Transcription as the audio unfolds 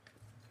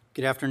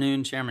Good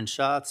afternoon, Chairman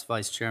Schatz,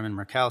 Vice Chairman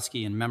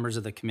Murkowski, and members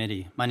of the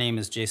committee. My name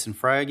is Jason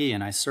Freihage,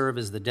 and I serve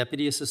as the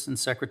Deputy Assistant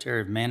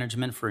Secretary of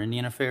Management for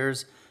Indian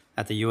Affairs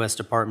at the U.S.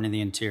 Department of the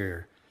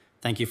Interior.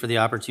 Thank you for the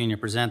opportunity to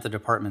present the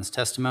Department's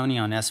testimony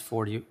on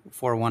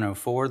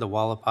S-4104, the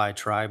Wallapai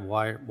Tribe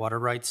Water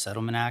Rights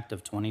Settlement Act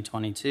of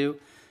 2022,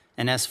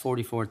 and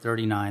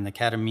S-4439, the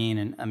Katamine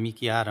and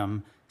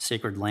Amikiatam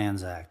Sacred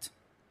Lands Act.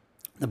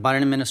 The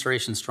Biden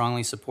administration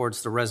strongly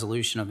supports the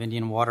resolution of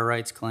Indian water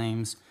rights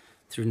claims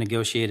through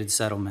negotiated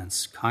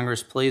settlements.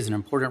 Congress plays an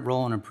important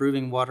role in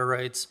improving water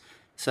rights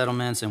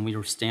settlements, and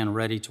we stand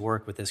ready to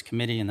work with this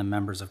committee and the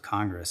members of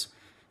Congress.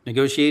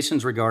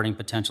 Negotiations regarding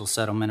potential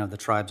settlement of the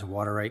tribe's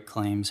water right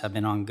claims have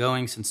been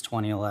ongoing since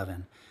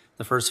 2011.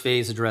 The first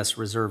phase addressed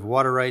reserve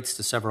water rights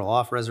to several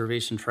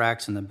off-reservation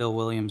tracts in the Bill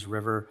Williams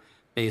River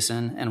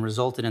Basin and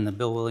resulted in the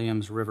Bill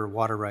Williams River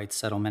Water Rights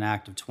Settlement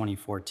Act of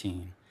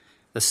 2014.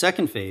 The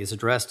second phase,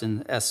 addressed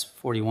in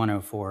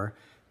S-4104,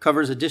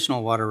 covers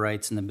additional water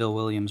rights in the Bill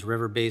Williams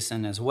River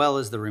Basin, as well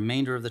as the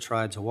remainder of the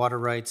tribe's water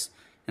rights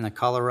in the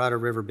Colorado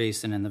River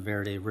Basin and the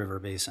Verde River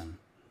Basin.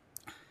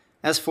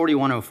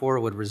 S-4104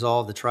 would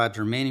resolve the tribe's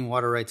remaining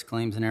water rights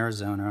claims in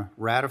Arizona,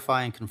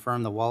 ratify and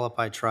confirm the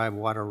Wallapai Tribe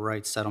Water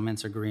Rights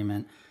Settlements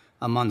Agreement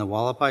among the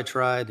Wallapai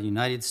Tribe, the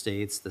United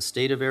States, the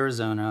state of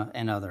Arizona,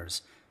 and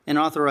others, and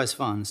authorize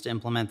funds to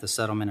implement the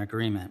settlement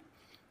agreement.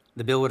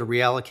 The bill would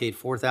reallocate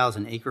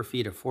 4,000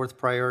 acre-feet of fourth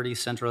priority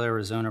Central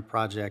Arizona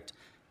Project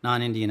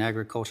non-Indian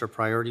agriculture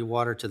priority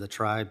water to the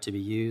tribe to be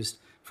used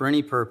for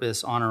any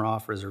purpose on or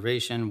off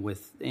reservation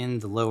within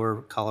the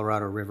lower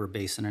Colorado River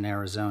Basin in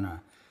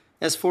Arizona.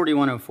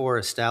 S-4104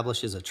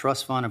 establishes a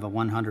trust fund of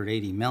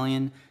 $180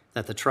 million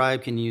that the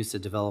tribe can use to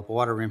develop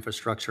water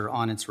infrastructure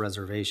on its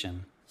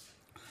reservation.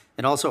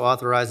 It also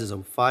authorizes a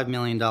 $5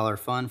 million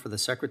fund for the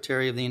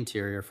Secretary of the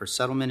Interior for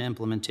settlement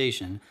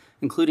implementation,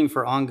 including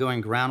for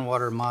ongoing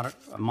groundwater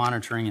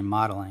monitoring and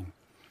modeling.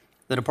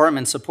 The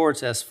Department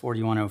supports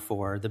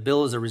S-4104. The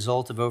bill is a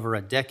result of over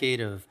a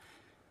decade of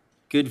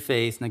good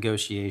faith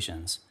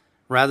negotiations.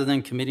 Rather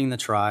than committing the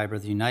tribe or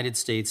the United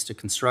States to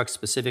construct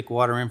specific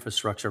water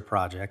infrastructure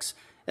projects,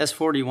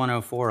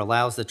 S-4104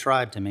 allows the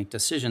tribe to make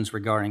decisions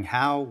regarding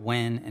how,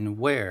 when, and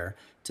where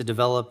to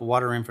develop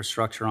water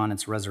infrastructure on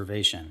its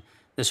reservation.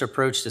 This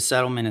approach to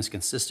settlement is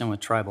consistent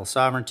with tribal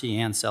sovereignty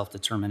and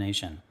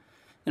self-determination.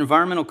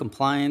 Environmental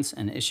compliance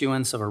and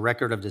issuance of a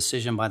record of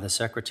decision by the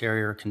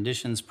Secretary are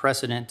conditions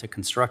precedent to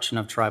construction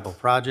of tribal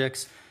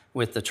projects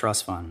with the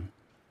trust fund.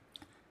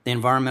 The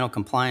environmental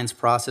compliance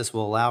process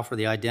will allow for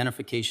the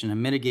identification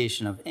and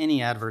mitigation of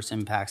any adverse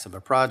impacts of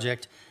a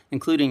project,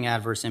 including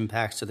adverse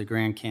impacts to the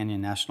Grand Canyon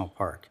National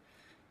Park.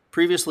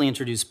 Previously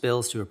introduced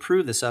bills to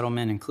approve the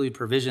settlement include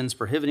provisions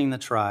prohibiting the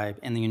tribe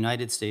and the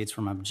United States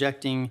from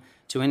objecting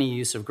to any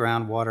use of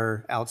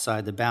groundwater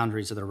outside the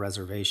boundaries of the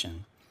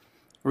reservation.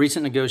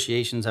 Recent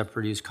negotiations have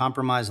produced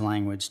compromise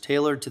language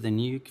tailored to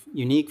the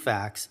unique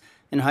facts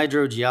and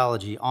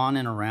hydrogeology on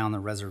and around the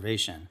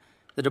reservation.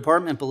 The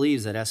Department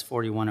believes that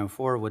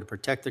S-4104 would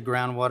protect the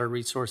groundwater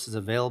resources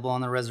available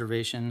on the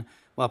reservation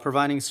while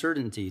providing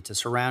certainty to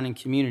surrounding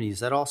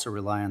communities that also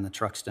rely on the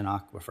Truxtun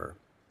Aquifer.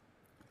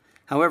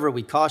 However,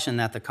 we caution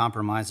that the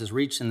compromises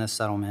reached in this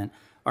settlement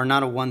are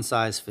not a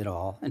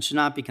one-size-fits-all and should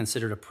not be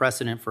considered a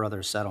precedent for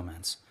other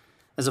settlements.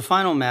 As a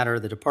final matter,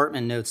 the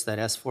Department notes that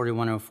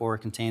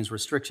S-4104 contains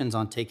restrictions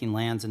on taking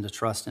lands into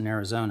trust in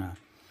Arizona.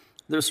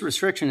 This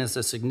restriction is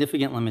a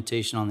significant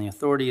limitation on the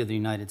authority of the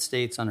United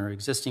States under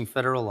existing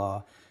federal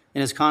law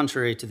and is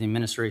contrary to the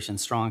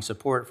administration's strong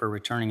support for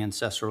returning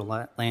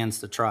ancestral lands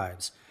to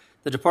tribes.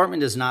 The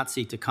Department does not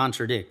seek to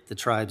contradict the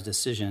tribe's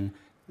decision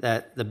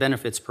that the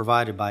benefits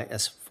provided by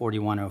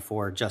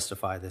S-4104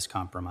 justify this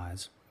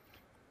compromise.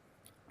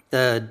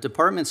 The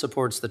Department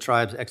supports the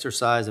tribe's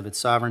exercise of its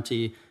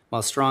sovereignty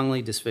while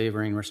strongly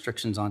disfavoring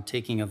restrictions on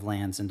taking of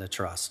lands into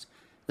trust.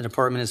 The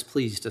Department is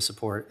pleased to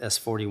support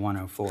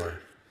S-4104.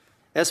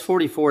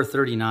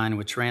 S-4439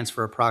 would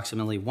transfer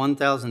approximately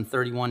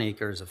 1,031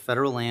 acres of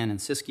federal land in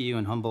Siskiyou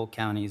and Humboldt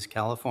counties,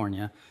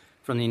 California,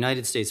 from the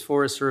United States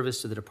Forest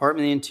Service to the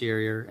Department of the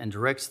Interior and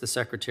directs the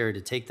Secretary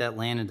to take that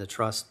land into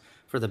trust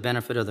for the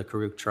benefit of the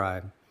Karuk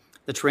tribe.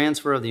 The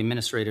transfer of the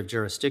administrative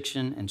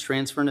jurisdiction and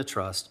transfer into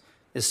trust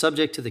is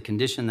subject to the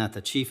condition that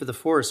the Chief of the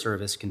Forest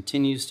Service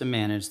continues to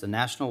manage the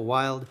National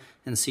Wild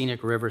and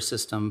Scenic River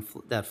System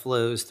that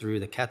flows through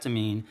the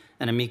Katamine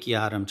and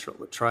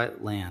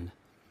Amikiatam land.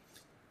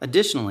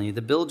 Additionally,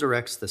 the bill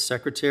directs the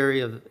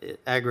Secretary of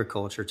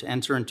Agriculture to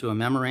enter into a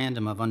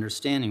memorandum of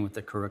understanding with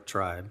the Karuk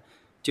tribe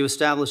to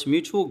establish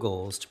mutual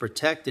goals to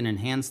protect and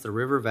enhance the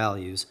river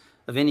values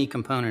of any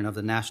component of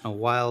the National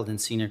Wild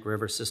and Scenic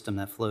River System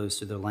that flows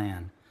through the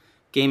land.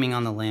 Gaming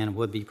on the land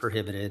would be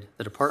prohibited.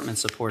 The Department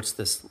supports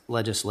this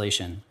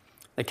legislation.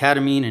 The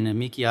Katamine and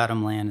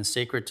Amikiatam land is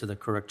sacred to the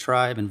Karuk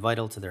tribe and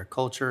vital to their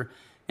culture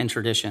and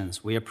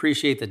traditions. We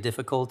appreciate the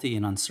difficulty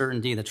and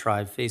uncertainty the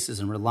tribe faces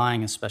in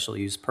relying on a special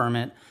use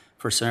permit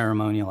for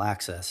ceremonial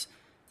access.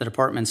 The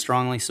Department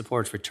strongly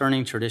supports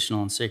returning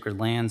traditional and sacred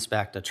lands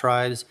back to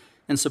tribes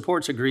and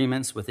supports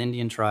agreements with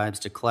Indian tribes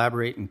to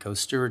collaborate in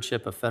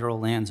co-stewardship of federal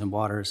lands and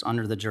waters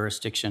under the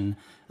jurisdiction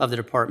of the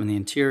Department of the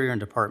Interior and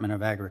Department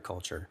of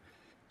Agriculture.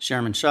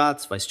 Chairman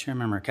Schatz, Vice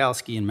Chairman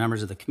Murkowski, and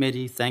members of the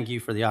committee, thank you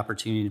for the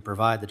opportunity to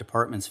provide the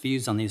department's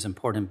views on these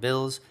important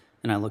bills,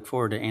 and I look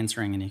forward to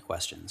answering any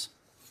questions.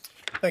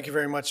 Thank you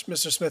very much.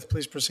 Mr. Smith,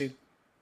 please proceed.